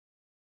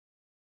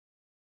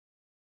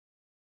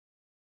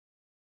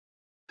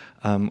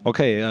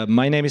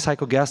My name is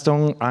Heiko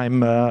Gerstung.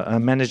 I'm a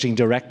managing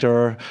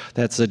director.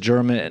 That's a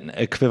German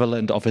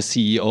equivalent of a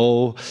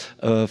CEO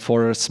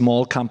for a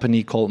small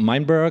company called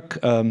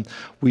Meinberg.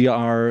 We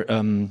are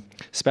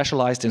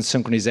specialized in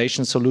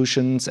synchronization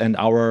solutions, and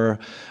our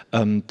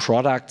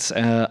products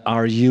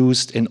are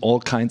used in all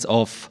kinds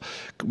of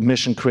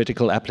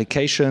mission-critical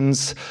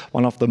applications.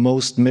 One of the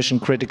most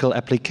mission-critical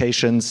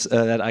applications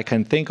that I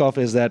can think of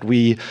is that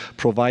we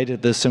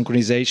provided the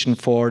synchronization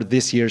for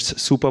this year's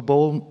Super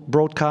Bowl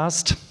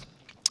broadcast.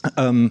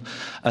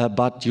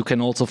 But you can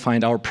also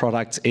find our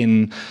products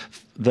in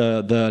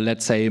the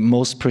let's say,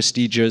 most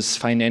prestigious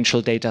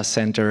financial data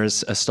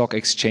centers, stock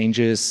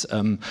exchanges.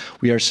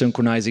 We are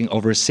synchronizing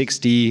over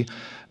 60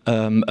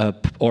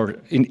 or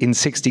in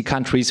 60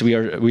 countries. We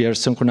are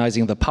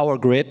synchronizing the power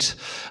grid.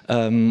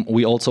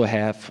 We also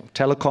have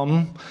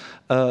telecom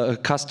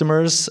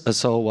customers.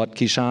 So what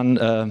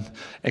Kishan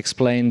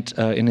explained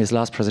in his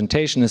last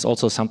presentation is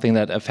also something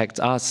that affects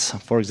us.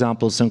 For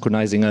example,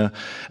 synchronizing a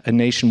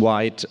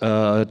nationwide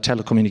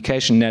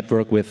telecommunication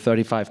network with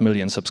 35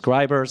 million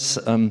subscribers.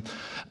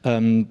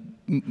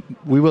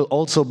 We will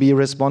also be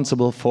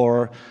responsible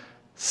for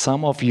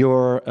some of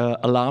your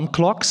alarm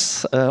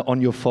clocks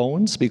on your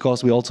phones,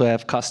 because we also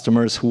have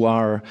customers who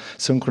are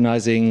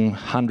synchronizing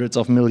hundreds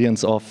of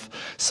millions of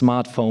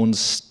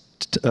smartphones,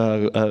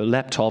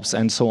 laptops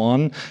and so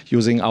on,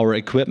 using our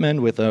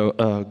equipment with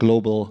a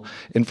global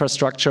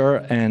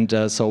infrastructure.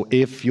 And so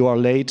if you are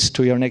late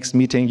to your next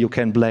meeting, you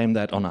can blame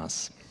that on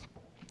us.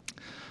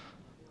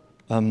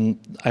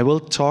 I will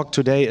talk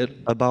today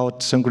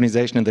about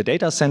synchronization in the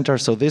data center.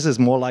 So this is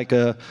more like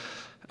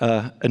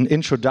an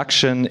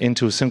introduction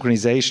into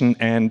synchronization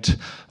and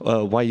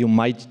why you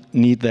might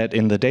need that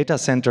in the data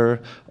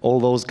center. All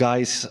those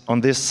guys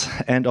on this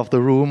end of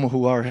the room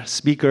who are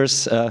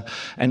speakers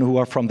and who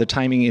are from the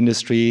timing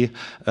industry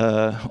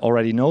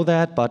already know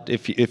that. But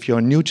if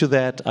you're new to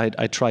that,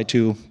 I try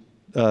to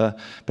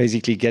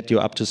basically get you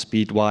up to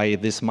speed why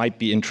this might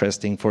be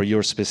interesting for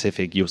your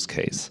specific use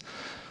case.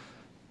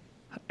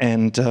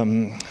 And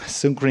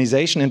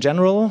synchronization in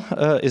general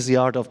is the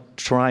art of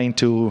trying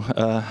to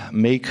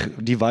make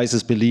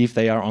devices believe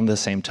they are on the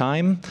same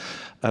time.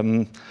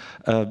 The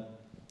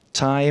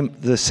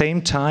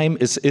same time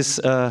is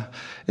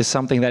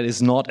something that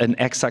is not an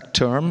exact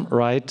term,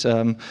 right?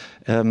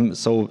 In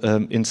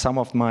some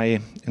of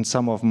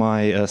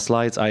my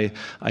slides, I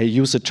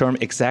use the term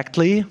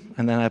exactly,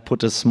 and then I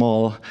put a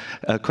small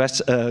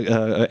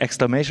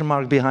exclamation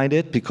mark behind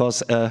it,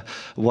 because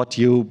what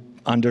you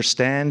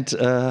understand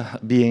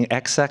being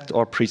exact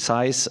or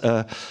precise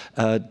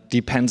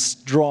depends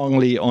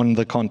strongly on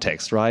the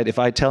context, right? If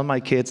I tell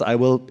my kids I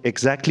will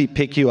exactly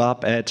pick you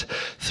up at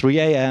 3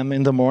 a.m.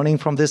 in the morning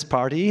from this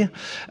party,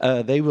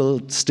 they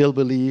will still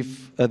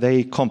believe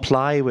they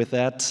comply with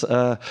that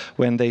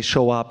when they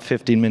show up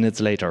 15 minutes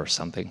later or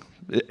something,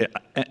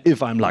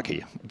 if I'm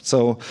lucky.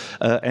 So,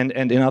 and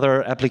in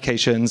other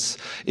applications,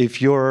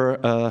 if your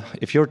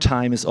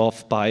time is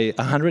off by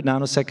 100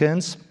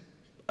 nanoseconds,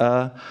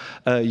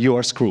 you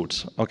are screwed.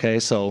 Okay,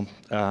 so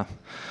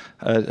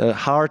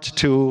hard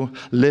to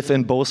live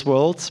in both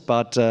worlds,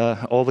 but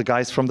all the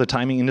guys from the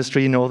timing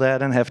industry know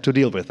that and have to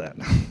deal with that.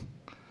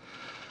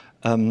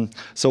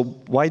 So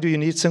why do you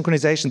need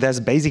synchronization? There's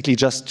basically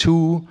just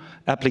two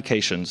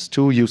applications,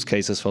 two use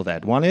cases for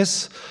that. One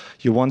is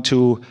you want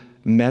to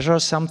measure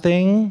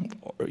something,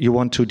 you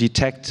want to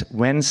detect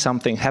when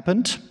something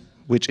happened,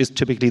 which is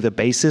typically the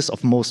basis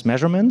of most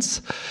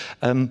measurements.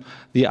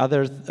 The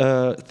other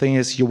thing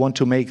is you want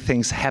to make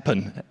things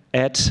happen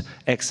at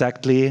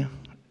exactly,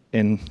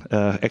 in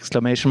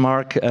exclamation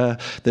mark,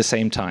 the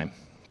same time.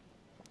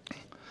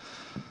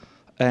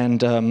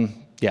 And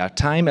yeah,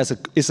 time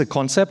is a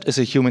concept, is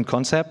a human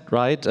concept,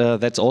 right?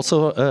 That's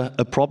also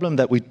a problem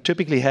that we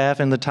typically have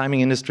in the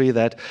timing industry,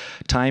 that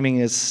timing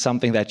is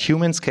something that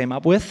humans came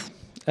up with.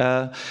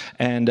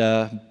 And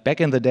back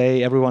in the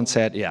day, everyone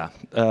said, yeah,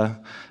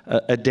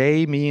 a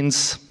day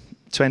means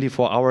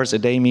 24 hours. A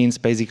day means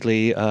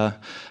basically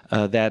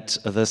that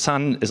the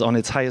sun is on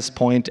its highest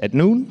point at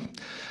noon.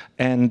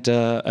 And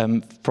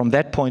from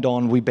that point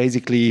on, we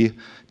basically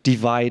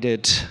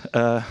divided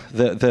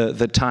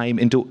the time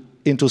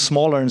into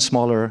smaller and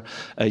smaller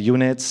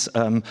units,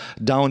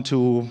 down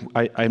to,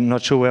 I'm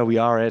not sure where we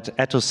are at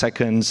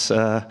attoseconds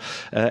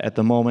at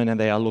the moment, and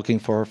they are looking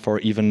for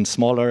even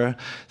smaller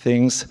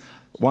things.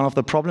 One of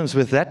the problems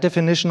with that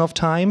definition of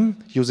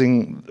time,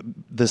 using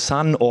the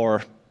sun,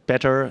 or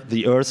better,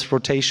 the Earth's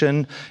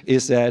rotation,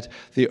 is that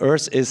the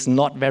Earth is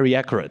not very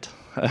accurate.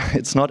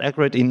 It's not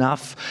accurate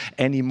enough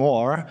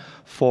anymore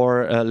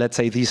for, let's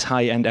say, these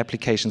high-end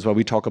applications where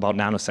we talk about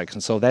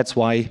nanoseconds. So that's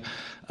why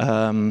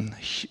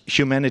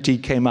humanity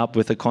came up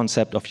with the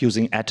concept of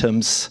using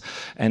atoms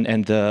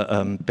and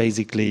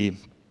basically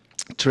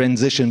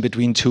transition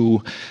between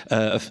two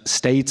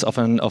states of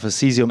a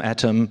cesium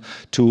atom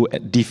to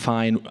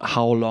define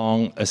how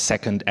long a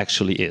second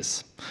actually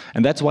is.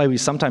 And that's why we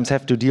sometimes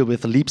have to deal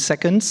with leap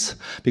seconds,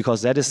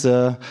 because that is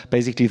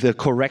basically the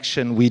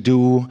correction we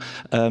do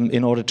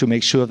in order to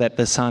make sure that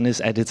the sun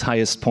is at its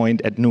highest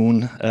point at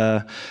noon,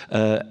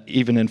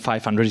 even in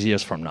 500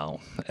 years from now.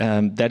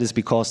 That is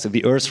because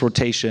the Earth's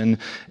rotation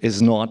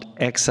is not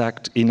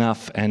exact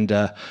enough, and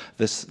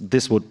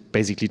this would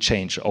basically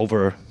change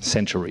over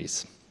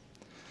centuries.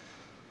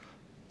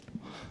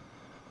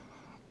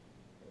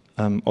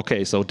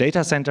 Okay, so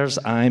data centers,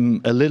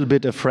 I'm a little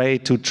bit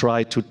afraid to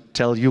try to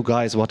tell you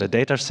guys what a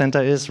data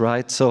center is,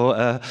 right? So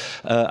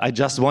I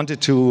just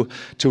wanted to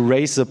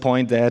raise the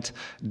point that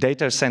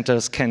data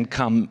centers can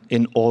come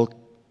in all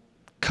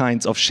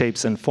kinds of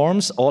shapes and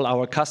forms. All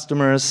our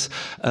customers,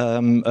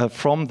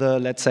 from the,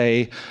 let's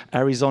say,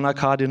 Arizona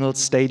Cardinals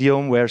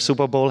Stadium where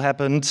Super Bowl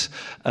happened,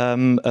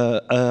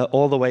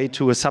 all the way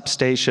to a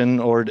substation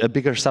or a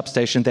bigger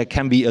substation, there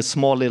can be a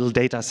small little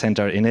data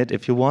center in it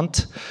if you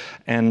want.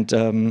 And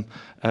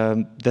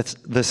that's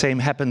the same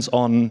happens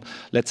on,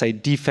 let's say,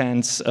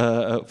 defense,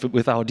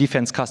 with our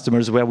defense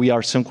customers where we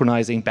are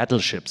synchronizing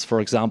battleships.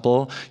 For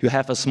example, you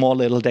have a small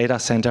little data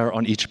center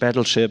on each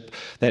battleship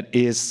that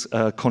is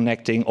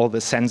connecting all the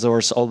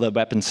sensors, all the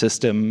weapon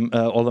system,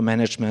 all the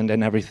management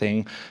and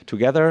everything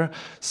together.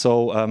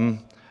 So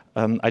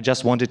I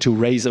just wanted to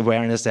raise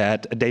awareness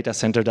that a data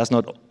center does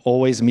not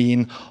always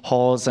mean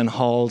halls and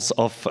halls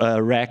of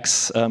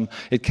racks.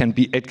 It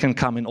can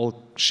come in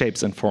all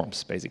shapes and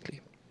forms,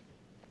 basically.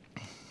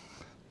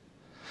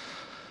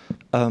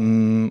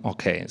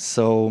 Okay,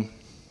 so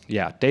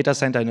yeah, data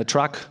center in a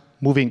truck,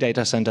 moving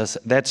data centers,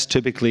 that's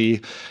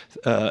typically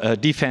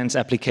defense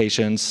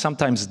applications.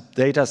 Sometimes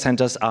data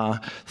centers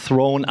are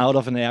thrown out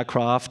of an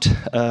aircraft.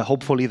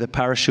 Hopefully the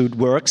parachute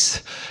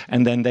works,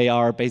 and then they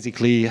are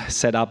basically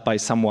set up by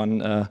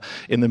someone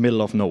in the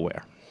middle of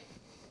nowhere.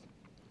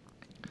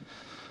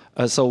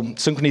 So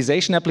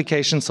synchronization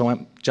applications, so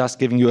I'm just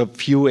giving you a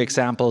few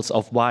examples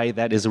of why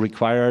that is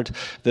required.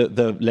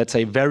 The let's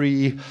say,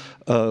 very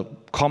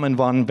common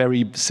one,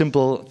 very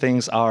simple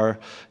things are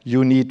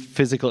you need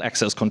physical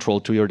access control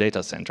to your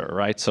data center,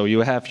 right? So you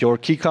have your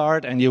key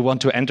card and you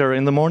want to enter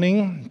in the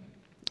morning.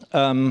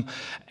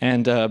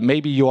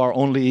 Maybe you are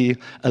only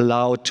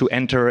allowed to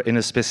enter in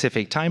a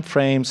specific time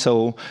frame,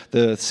 so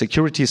the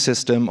security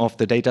system of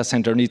the data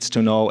center needs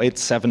to know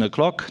it's 7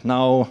 o'clock.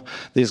 Now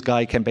this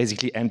guy can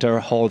basically enter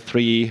hall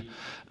 3,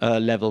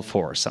 level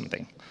 4 or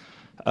something.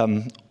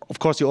 Of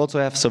course, you also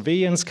have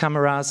surveillance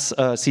cameras,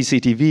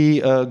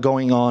 CCTV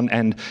going on,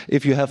 and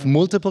if you have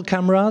multiple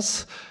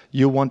cameras,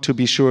 you want to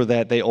be sure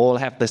that they all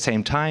have the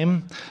same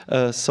time,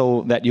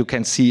 so that you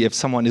can see if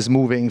someone is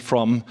moving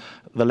from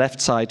the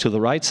left side to the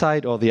right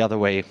side or the other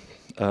way.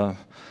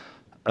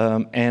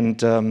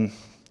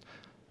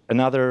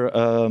 Another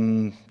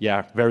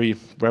very,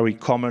 very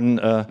common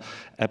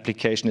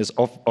application is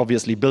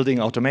obviously building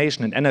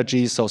automation and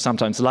energy. So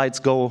sometimes lights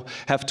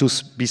have to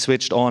be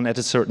switched on at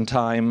a certain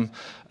time,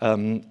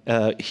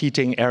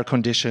 heating, air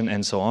condition,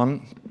 and so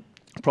on.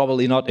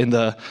 Probably not in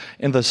the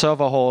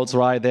server halls,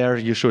 right? There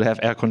you should have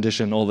air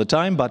conditioning all the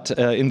time, but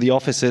in the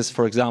offices,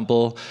 for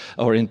example,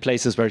 or in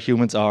places where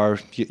humans are,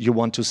 you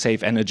want to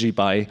save energy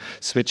by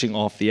switching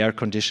off the air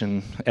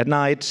condition at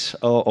night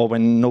or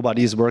when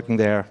nobody is working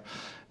there,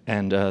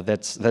 and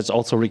that's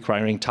also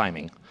requiring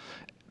timing.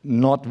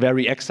 Not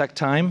very exact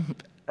time,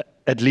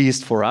 at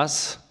least for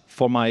us.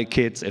 For my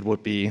kids, it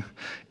would be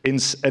an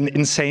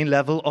insane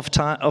level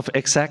of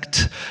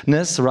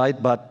exactness,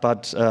 right?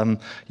 But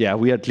yeah,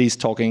 we're at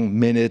least talking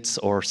minutes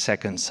or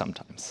seconds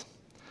sometimes.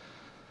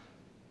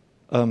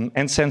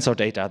 And sensor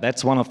data,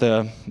 that's one of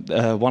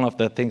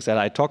the things that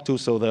I talked to.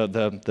 So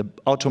the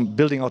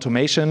building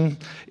automation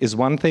is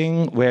one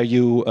thing where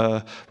you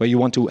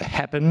want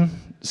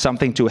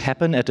something to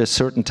happen at a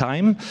certain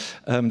time.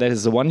 That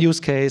is the one use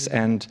case.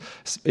 And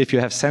if you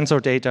have sensor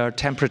data,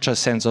 temperature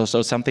sensors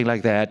or something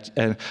like that,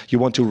 you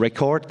want to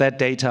record that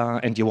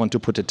data and you want to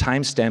put a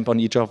timestamp on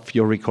each of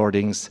your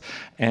recordings.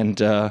 And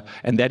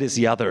that is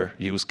the other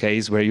use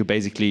case where you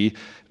basically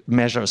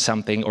measure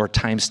something or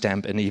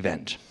timestamp an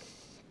event.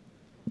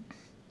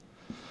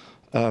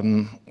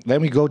 Then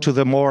we go to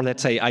the more,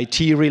 let's say,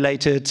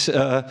 IT-related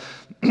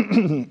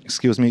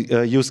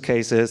use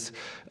cases.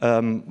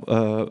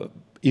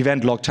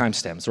 Event log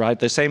timestamps, right?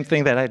 The same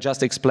thing that I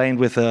just explained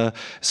with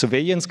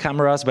surveillance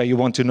cameras, where you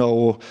want to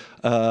know,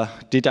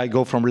 did I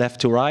go from left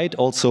to right,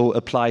 also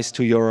applies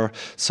to your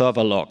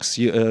server logs.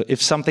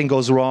 If something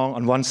goes wrong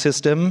on one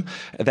system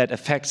that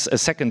affects a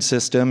second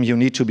system, you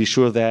need to be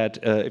sure that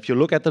if you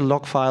look at the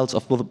log files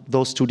of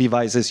those two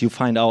devices, you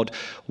find out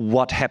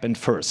what happened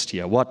first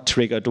here, what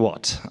triggered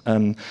what.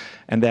 And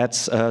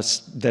that's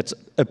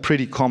a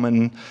pretty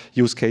common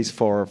use case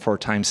for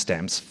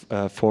timestamps,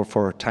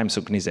 for time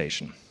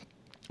synchronization.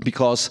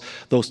 Because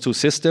those two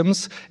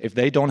systems, if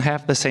they don't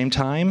have the same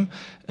time,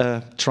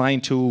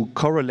 trying to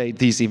correlate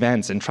these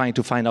events and trying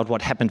to find out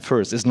what happened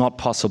first is not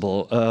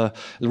possible,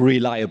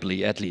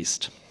 reliably at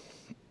least.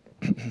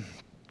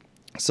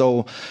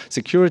 So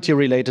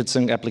security-related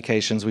sync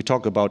applications, we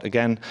talk about,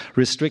 again,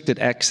 restricted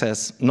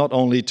access not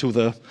only to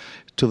the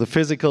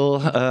physical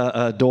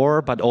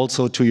door, but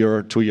also to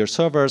your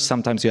servers.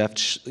 Sometimes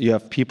you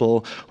have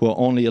people who are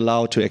only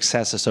allowed to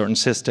access a certain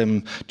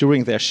system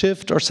during their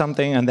shift or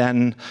something, and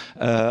then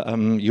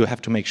you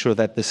have to make sure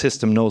that the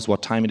system knows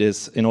what time it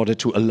is in order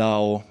to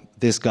allow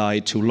this guy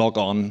to log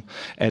on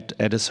at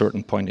a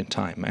certain point in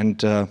time.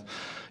 And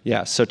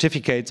yeah,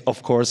 certificates,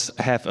 of course,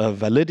 have a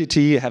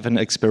validity, have an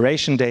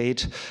expiration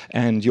date,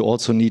 and you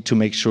also need to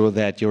make sure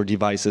that your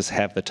devices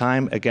have the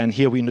time. Again,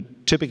 here we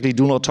typically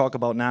do not talk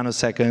about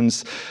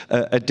nanoseconds.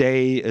 A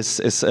day is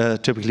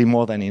typically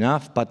more than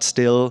enough, but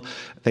still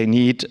they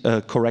need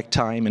a correct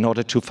time in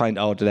order to find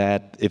out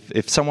that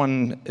if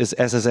someone is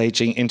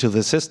SSHing into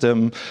the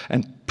system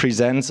and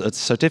presents a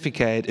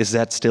certificate, is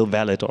that still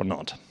valid or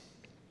not?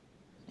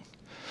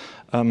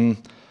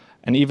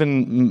 And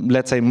even,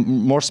 let's say,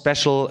 more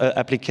special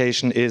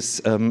application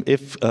is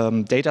if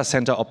data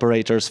center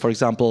operators, for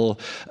example,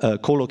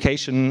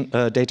 co-location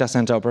data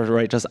center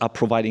operators are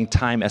providing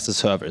time as a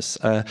service.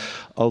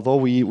 Although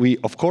we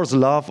of course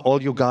love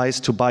all you guys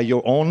to buy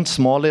your own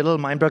small little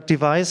Meinberg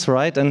device,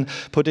 right, and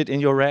put it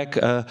in your rack,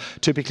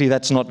 typically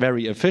that's not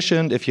very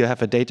efficient. If you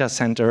have a data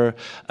center,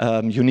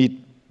 you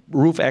need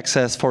roof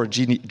access for a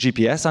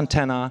GPS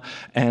antenna,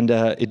 and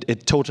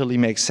it totally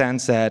makes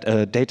sense that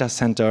a data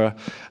center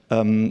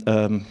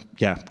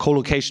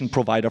co-location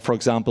provider, for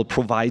example,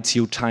 provides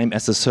you time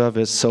as a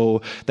service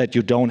so that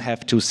you don't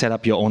have to set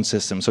up your own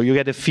system. So you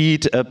get a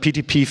feed, a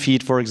PTP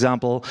feed, for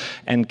example,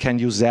 and can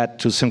use that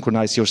to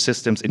synchronize your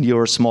systems in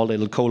your small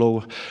little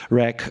colo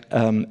rack,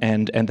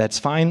 and that's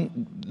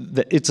fine.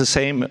 It's the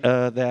same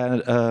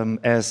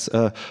as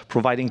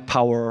providing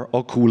power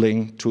or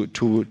cooling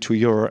to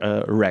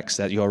your racks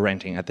that you're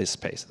renting at this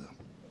space.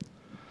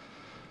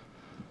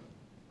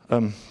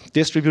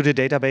 Distributed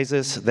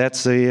databases,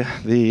 that's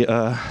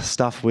the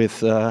stuff with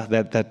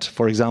that,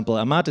 for example,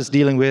 Ahmad is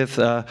dealing with.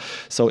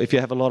 So if you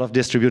have a lot of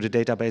distributed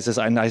databases,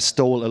 and I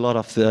stole a lot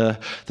of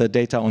the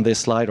data on this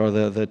slide or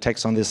the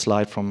text on this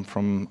slide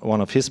from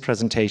one of his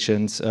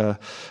presentations.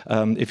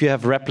 If you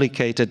have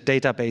replicated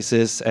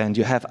databases and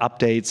you have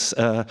updates,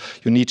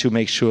 you need to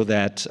make sure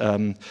that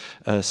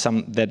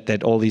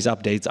that all these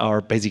updates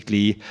are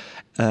basically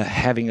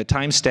having a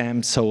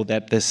timestamp so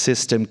that the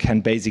system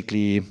can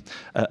basically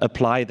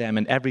apply them,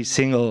 and every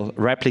single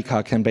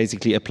replica can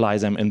basically apply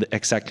them in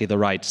exactly the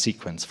right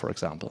sequence, for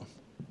example.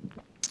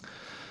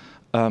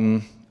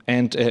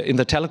 And in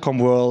the telecom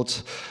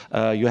world,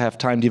 you have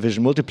time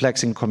division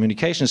multiplexing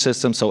communication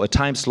systems, so a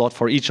time slot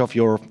for each of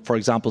your, for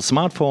example,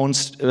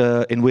 smartphones,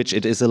 in which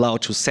it is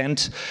allowed to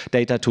send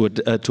data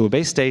to a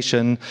base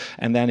station,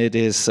 and then it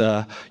is,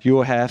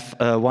 you have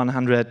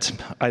 100,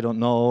 I don't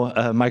know,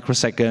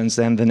 microseconds,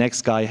 then the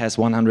next guy has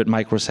 100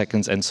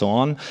 microseconds, and so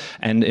on.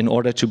 And in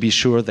order to be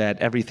sure that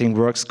everything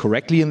works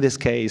correctly in this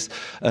case,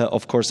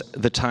 of course,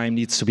 the time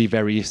needs to be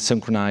very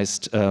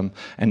synchronized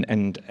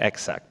and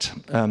exact.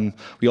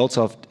 We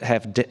also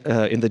have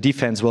in the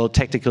defense world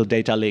tactical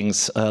data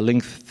links,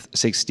 link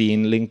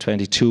 16, link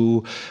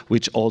 22,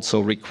 which also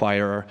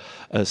require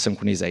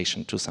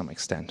synchronization to some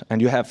extent.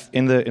 And you have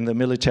in the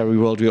military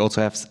world, we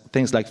also have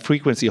things like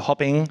frequency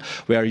hopping,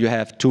 where you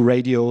have two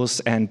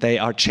radios and they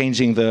are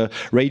changing the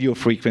radio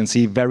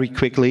frequency very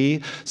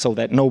quickly so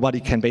that nobody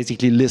can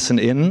basically listen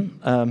in.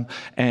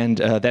 And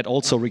that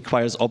also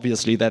requires,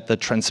 obviously, that the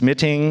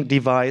transmitting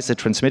device, the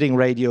transmitting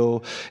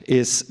radio,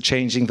 is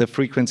changing the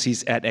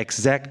frequencies at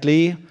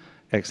exactly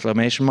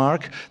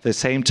the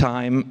same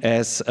time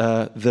as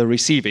the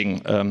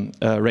receiving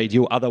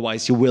radio.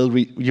 Otherwise, you will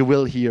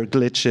hear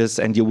glitches,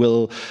 and you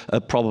will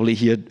probably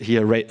hear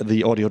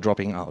the audio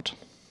dropping out.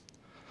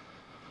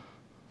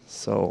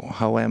 So,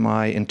 how am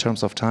I in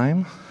terms of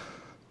time?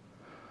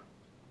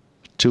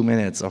 2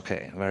 minutes.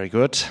 Okay, very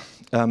good.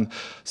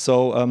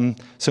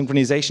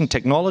 Synchronization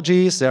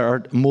technologies, there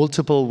are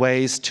multiple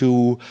ways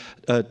to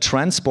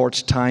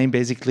transport time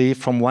basically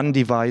from one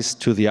device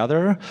to the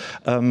other.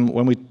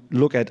 When we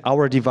look at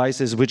our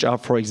devices, which are,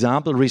 for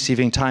example,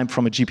 receiving time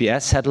from a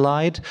GPS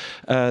satellite,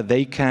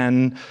 they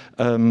can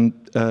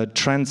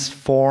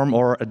transform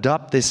or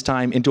adapt this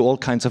time into all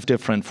kinds of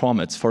different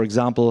formats. For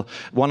example,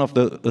 one of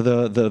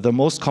the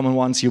most common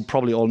ones you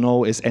probably all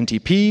know is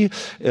NTP.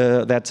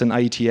 That's an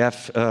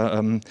IETF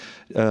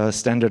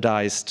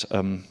standardized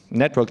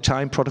network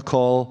time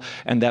protocol,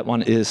 and that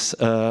one is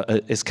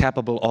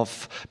capable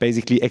of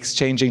basically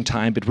exchanging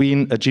time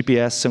between a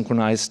GPS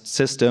synchronized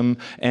system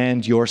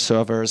and your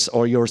servers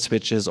or your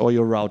switches or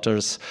your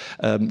routers,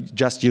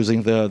 just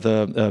using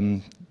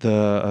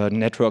the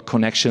network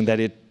connection that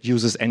it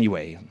uses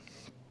anyway.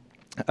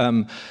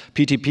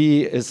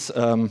 PTP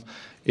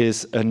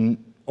is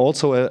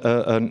also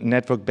a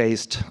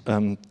network-based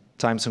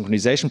time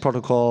synchronization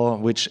protocol,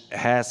 which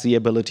has the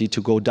ability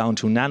to go down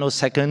to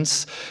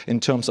nanoseconds in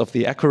terms of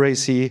the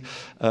accuracy.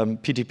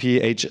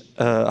 PTP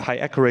high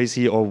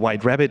accuracy, or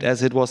White Rabbit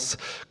as it was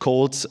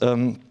called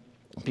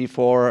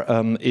before,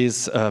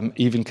 is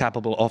even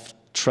capable of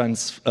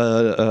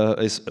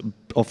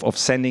of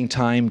sending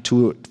time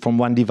from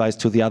one device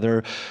to the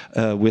other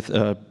with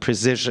a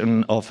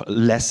precision of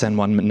less than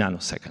 1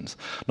 nanosecond.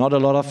 Not a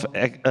lot of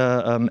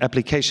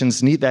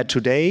applications need that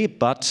today,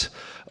 but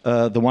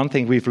the one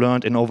thing we've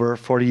learned in over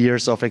 40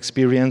 years of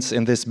experience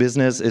in this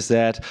business is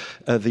that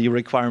the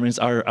requirements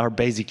are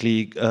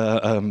basically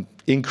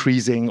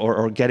increasing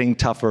or getting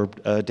tougher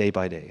day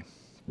by day.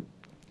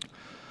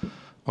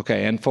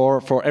 Okay, and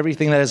for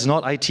everything that is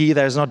not IT,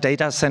 there is not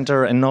data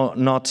center and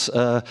not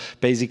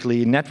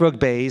basically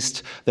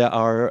network-based, there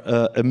are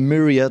a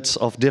myriad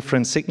of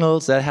different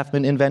signals that have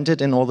been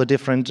invented in all the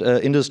different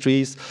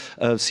industries.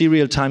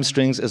 Serial time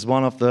strings is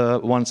one of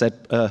the ones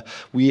that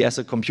we as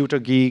a computer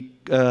geek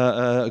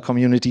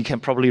community can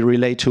probably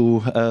relate to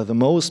the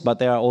most, but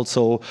there are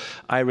also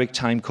IRIC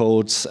time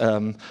codes,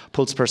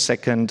 pulse per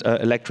second,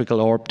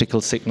 electrical or optical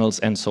signals,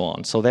 and so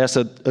on. So there's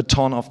a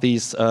ton of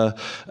these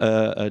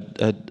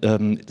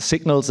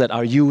signals that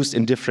are used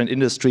in different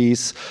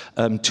industries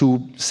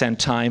to send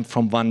time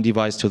from one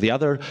device to the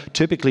other.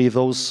 Typically,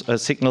 those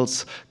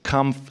signals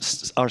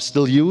are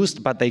still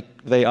used, but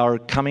they are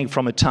coming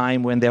from a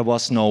time when there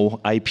was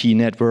no IP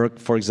network,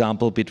 for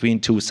example,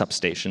 between two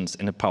substations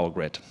in a power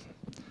grid.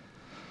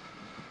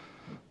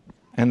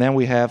 And then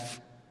we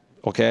have,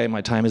 okay,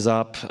 my time is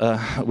up.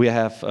 We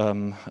have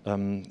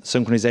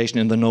synchronization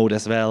in the node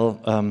as well,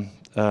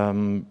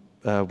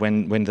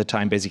 when the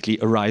time basically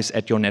arrives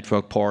at your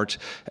network port,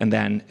 and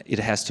then it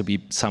has to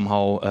be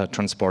somehow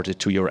transported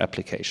to your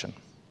application.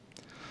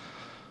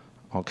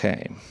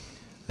 Okay.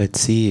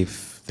 Let's see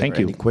if there are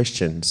any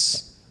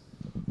questions.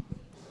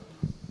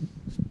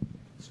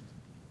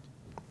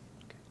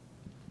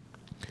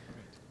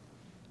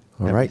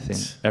 All right.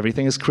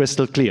 Everything is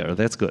crystal clear.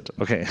 That's good.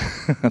 Okay.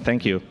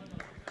 Thank you.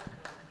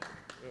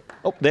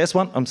 Oh, there's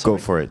one. I'm sorry.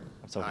 Go for it.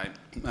 Hi.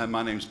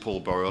 My name's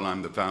Paul Borrell.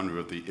 I'm the founder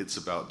of the It's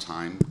About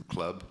Time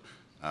Club,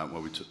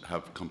 where we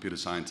have computer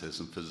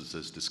scientists and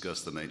physicists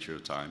discuss the nature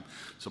of time.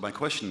 So my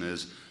question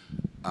is,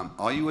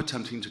 are you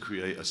attempting to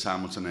create a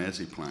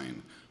simultaneity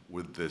plane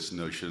with this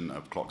notion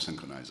of clock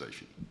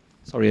synchronization?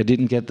 Sorry, I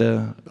didn't get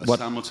the... A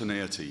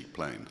simultaneity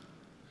plane.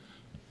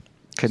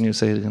 Can you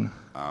say it again?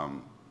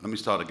 Let me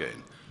start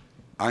again.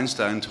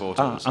 Einstein taught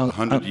us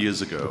 100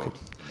 years ago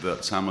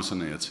that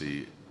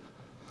simultaneity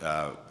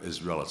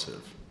is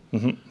relative.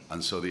 Mm-hmm.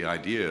 And so the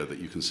idea that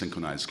you can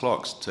synchronize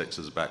clocks takes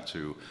us back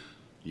to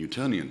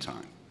Newtonian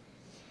time.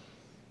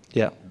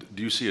 Yeah.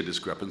 Do you see a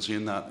discrepancy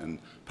in that, and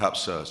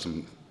perhaps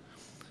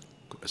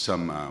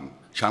some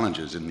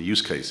challenges in the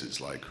use cases,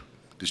 like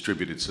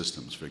distributed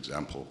systems, for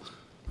example,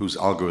 whose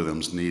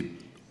algorithms need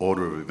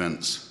order of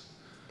events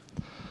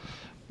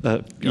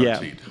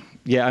guaranteed?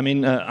 Yeah, I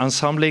mean,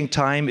 ensembling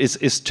time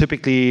is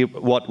typically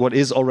what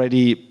is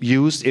already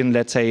used in,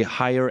 let's say,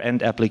 higher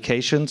end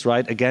applications,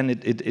 right? Again,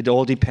 it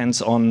all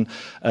depends on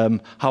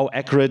how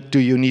accurate do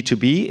you need to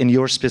be in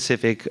your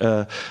specific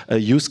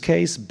use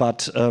case.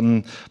 But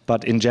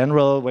in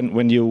general,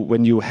 when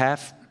you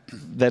have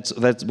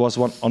that was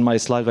one on my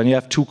slide. When you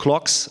have two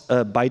clocks,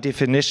 by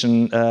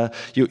definition,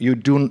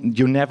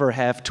 you never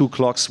have two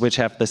clocks which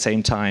have the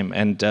same time,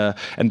 and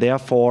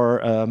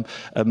therefore,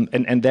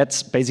 and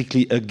that's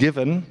basically a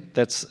given.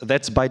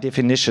 That's by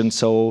definition.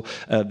 So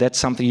that's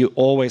something you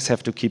always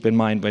have to keep in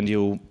mind when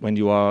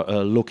you are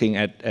looking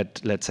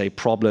at let's say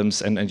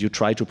problems and you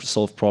try to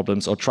solve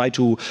problems or try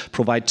to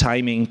provide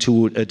timing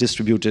to a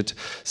distributed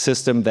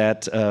system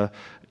that.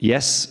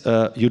 Yes,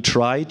 you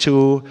try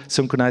to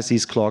synchronize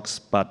these clocks,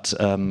 but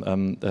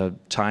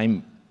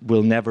time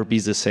will never be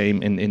the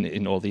same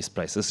in all these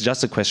places. It's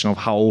just a question of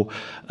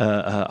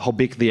how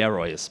big the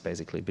error is,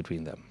 basically,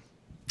 between them.